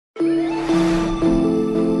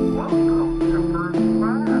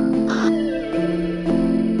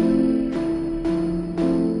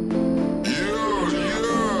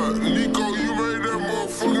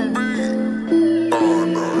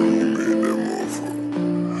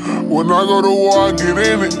When I go to war, I get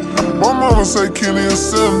in it. My mama say Kenny and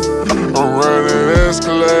Sim. I'm riding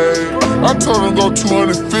Escalade. I told him go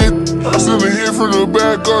 250. Send a hit from the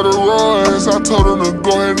back of the Royce. I told him to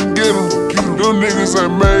go ahead and get him. Them niggas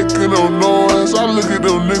ain't making no noise. I look at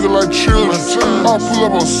them niggas like children. I pull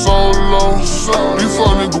up on solo. These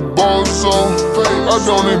fuck niggas bozo. I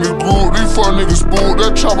don't even group. These fuck niggas spook.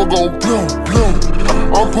 That chopper gon' bloom, bloom.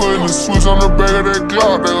 I'm putting the switch on the back of that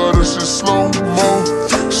Glock. That other shit slow-mo.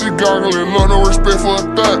 She goggling, love, no respect for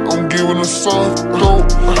that. I'm giving her some dope.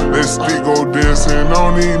 That stick go dancing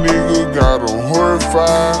on these niggas, got them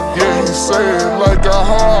horrified. Yeah, he say it like a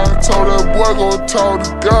hard. Told that boy go talk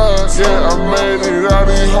to God. Yeah, I made it out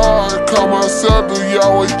in hard. Call myself the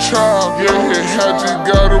Yahweh child. Yeah, his hatchet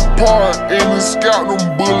got a part. In the scout,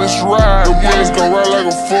 them bullets ride. The bullets go right like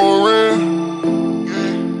a foreign.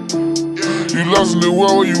 You lost in the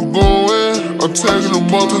world, where you going? I'm taking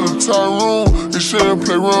them up to the top room. They shouldn't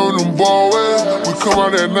play around with them ballways. We come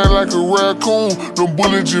out at night like a raccoon. Them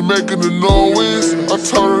bullets just making the noise. I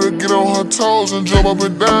told her to get on her toes and jump up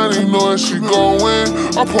and down. You know that she going.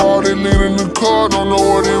 I pour that lean in the car. Don't know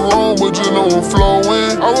what it wrong, but just know I'm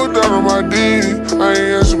flowing. I was down on my D. I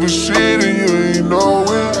ain't asking for shit and you ain't know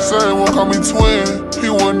it. Same one call me twin.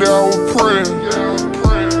 He one day I was praying.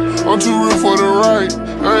 I'm too real for the right.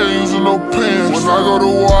 I ain't using no pens. When I go to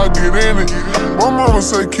war, I get in it. My mama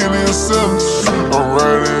say Kenny and Simmons. I'm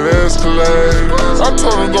riding Escalade. I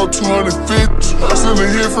told him go 250. Send a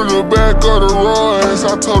hit from the back of the Royce.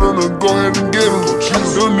 I told him to go ahead and get him.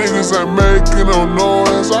 Them niggas ain't making no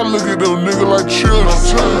noise. I look at them niggas like children.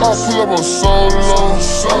 I pull up on solo.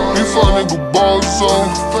 These fuck niggas bozo.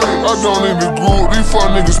 I don't even group. These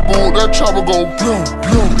fuck niggas spook. That chopper gon' bloom,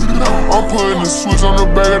 bloom. I'm putting the switch on the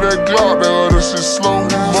back of that Glock. That other shit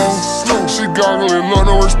slow-mo. She goggling, love,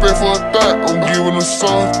 no respect for that. I'm giving her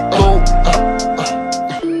some dope.